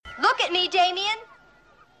Get me, Damien?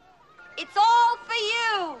 It's all for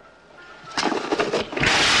you.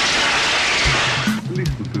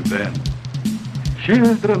 Listen to them.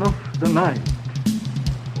 Children of the night.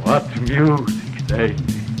 What music they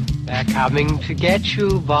make. They're coming to get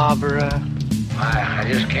you, Barbara. I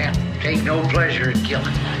just can't take no pleasure in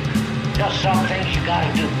killing. Just some things you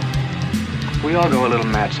gotta do. We all go a little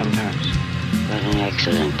mad sometimes. What an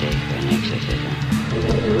excellent day for an exorcism. It's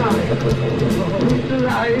alive! It's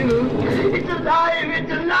alive!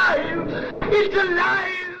 It's alive! It's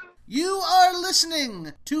alive! You are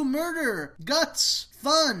listening to Murder, Guts,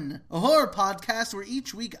 Fun, a horror podcast where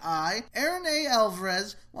each week I, Aaron A.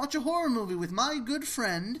 Alvarez, watch a horror movie with my good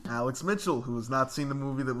friend Alex Mitchell, who has not seen the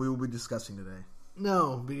movie that we will be discussing today.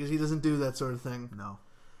 No, because he doesn't do that sort of thing. No,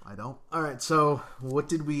 I don't. Alright, so what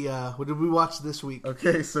did we watch this week?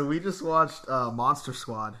 Okay, so we just watched Monster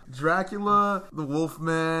Squad. Dracula, the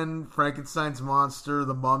Wolfman, Frankenstein's monster,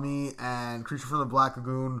 the Mummy, and Creature from the Black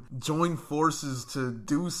Lagoon join forces to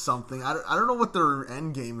do something. I don't know what their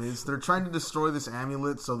end game is. They're trying to destroy this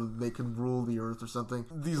amulet so that they can rule the earth or something.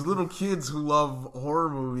 These little kids who love horror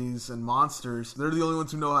movies and monsters, they're the only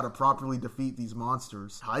ones who know how to properly defeat these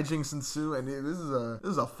monsters. Hijinks ensue, and this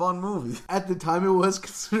is a fun movie. At the time, it was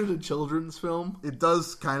considered a children's film. It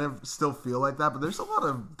does kind of still feel like that, but there's a lot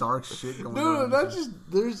of dark shit going on. No, not just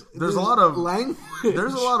there's a lot of language.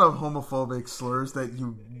 There's a lot of homophobic slurs that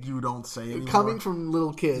you don't say anymore. Coming from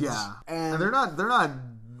little kids. Yeah, and they're not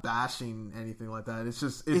bashing anything like that. It's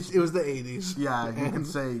just it was the 80s. Yeah, you can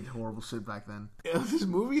say horrible shit back then. This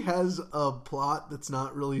movie has a plot that's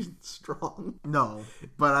not really strong. No,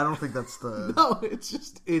 but I don't think that's the... No,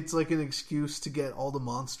 it's like an excuse to get all the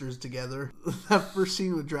monsters together. That first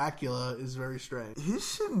scene with Dracula is very strange.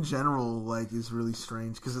 His shit in general, like, is really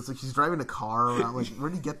strange, because it's like he's driving a car around, like, where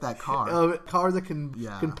did he get that car? A car that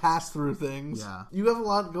can pass through things. Yeah. You have a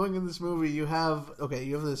lot going in this movie. You have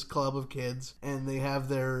this club of kids, and they have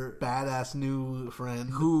their badass new friend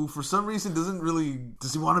who for some reason does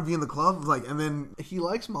he want to be in the club, like, and then he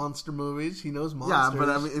likes monster movies, he knows monsters. Yeah, but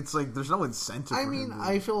I mean, it's like there's no incentive for him.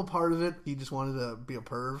 I feel a part of it. He just wanted to be a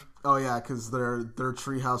perv. Oh yeah, because their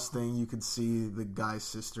treehouse thing, you could see the guy's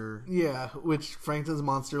sister. Yeah, which Frankenstein's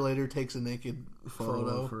monster later takes a naked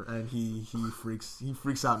photo and he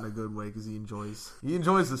freaks out in a good way because he enjoys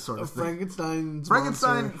this sort of thing.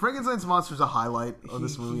 Frankenstein's monster's a highlight of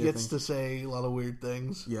this movie. He gets to say a lot of weird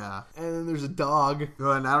things. Yeah, and then there's a dog.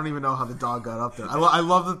 And I don't even know how the dog got up there. I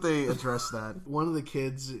love that they addressed that. One of the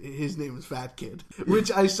kids, his name is Fat Kid,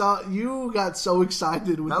 which I saw. You got so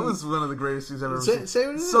excited when that was one of the greatest things I've ever seen. Say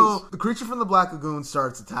what it is. So the Creature from the Black Lagoon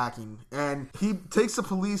starts attacking, and he takes a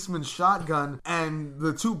policeman's shotgun, and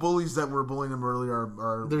the two bullies that were bullying him earlier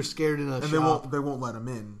are they're scared in a and shop. they won't let him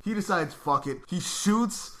in. He decides, fuck it. He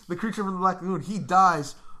shoots the Creature from the Black Lagoon. He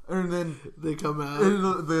dies. And then they come out.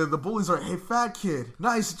 And the bullies are, hey, fat kid,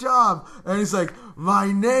 nice job. And he's like,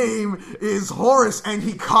 my name is Horace. And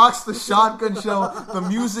he cocks the shotgun shell. The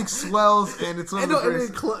music swells, and it's one of the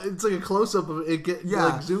greatest. It's like a close up of it.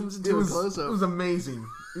 Like zooms into a close up. It was amazing.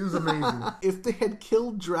 It was amazing. If they had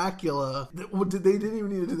killed Dracula, they didn't even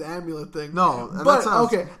need to do the amulet thing. No, but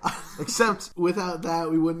okay. Except without that,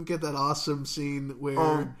 we wouldn't get that awesome scene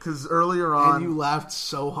where because earlier on, and you laughed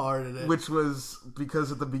so hard at it, which was because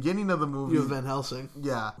at the beginning of the movie, you have Van Helsing,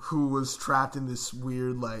 who was trapped in this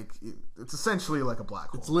weird it's essentially like a black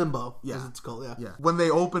hole. It's limbo, as it's called. Yeah. When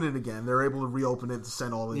they open it again, they're able to reopen it to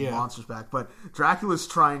send all the monsters back. But Dracula's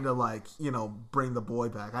trying to bring the boy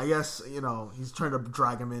back. I guess he's trying to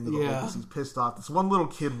drag him into the hole because he's pissed off. This one little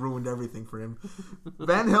kid ruined everything for him.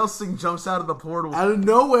 Van Helsing jumps out of the portal out of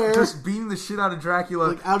nowhere, just beating the shit out of Dracula,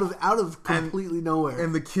 like out of completely nowhere.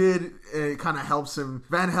 And the kid kind of helps him.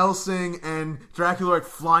 Van Helsing and Dracula are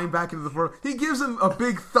flying back into the portal. He gives him a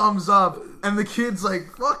big thumbs up, and the kid's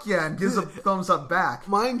like, "Fuck yeah!" and gives a thumbs up back.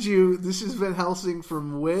 Mind you, this is Van Helsing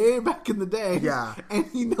from way back in the day. Yeah, and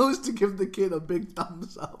he knows to give the kid a big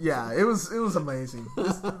thumbs up. Yeah, it was amazing.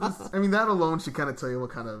 I mean, that alone should kind of tell you what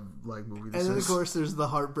kind of movie this is. And then of course there's the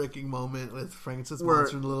heartbreaking moment with Frankenstein's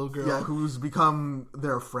monster and the little girl, who's become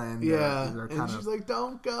their friend. Yeah, and she's like,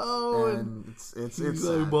 "Don't go," and it's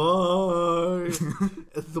like, "Bye."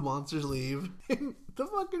 The monsters leave. The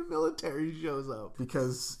fucking military shows up.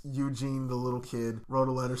 Because Eugene, the little kid, wrote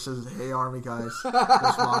a letter, says, "Hey, army guys,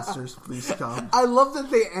 there's monsters, please come." I love that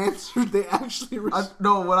they answered. They actually...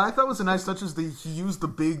 No, what I thought was a nice touch is he used the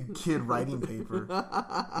big kid writing paper.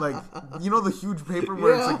 Like, the huge paper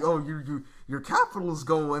where it's like, oh, your capitals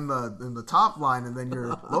go in the top line, and then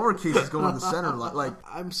your lowercases go in the center line. Like,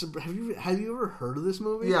 I'm surprised. Have you ever heard of this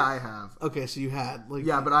movie? Yeah, I have. Okay, so you had.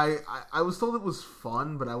 Yeah, but I was told it was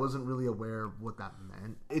fun, but I wasn't really aware of what that meant.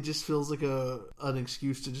 man. It just feels like an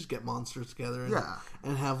excuse to just get monsters together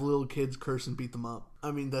and have little kids curse and beat them up. I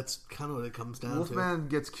mean, that's kind of what it comes down to. Wolfman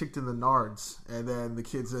gets kicked in the nards, and then the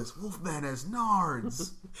kid says, Wolfman has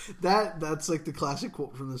nards. That's like the classic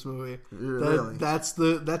quote from this movie. Really? That's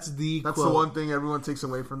the quote. The one thing everyone takes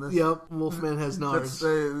away from this? Yep, Wolfman has nards. That's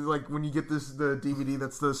like when you get the DVD,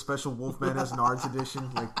 that's the special Wolfman has nards edition.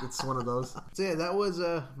 Like, it's one of those. So yeah, that was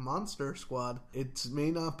Monster Squad. It may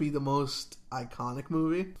not be the most iconic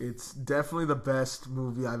movie. It's definitely the best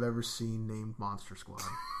movie I've ever seen named Monster Squad.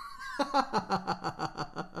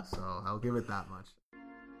 So I'll give it that much.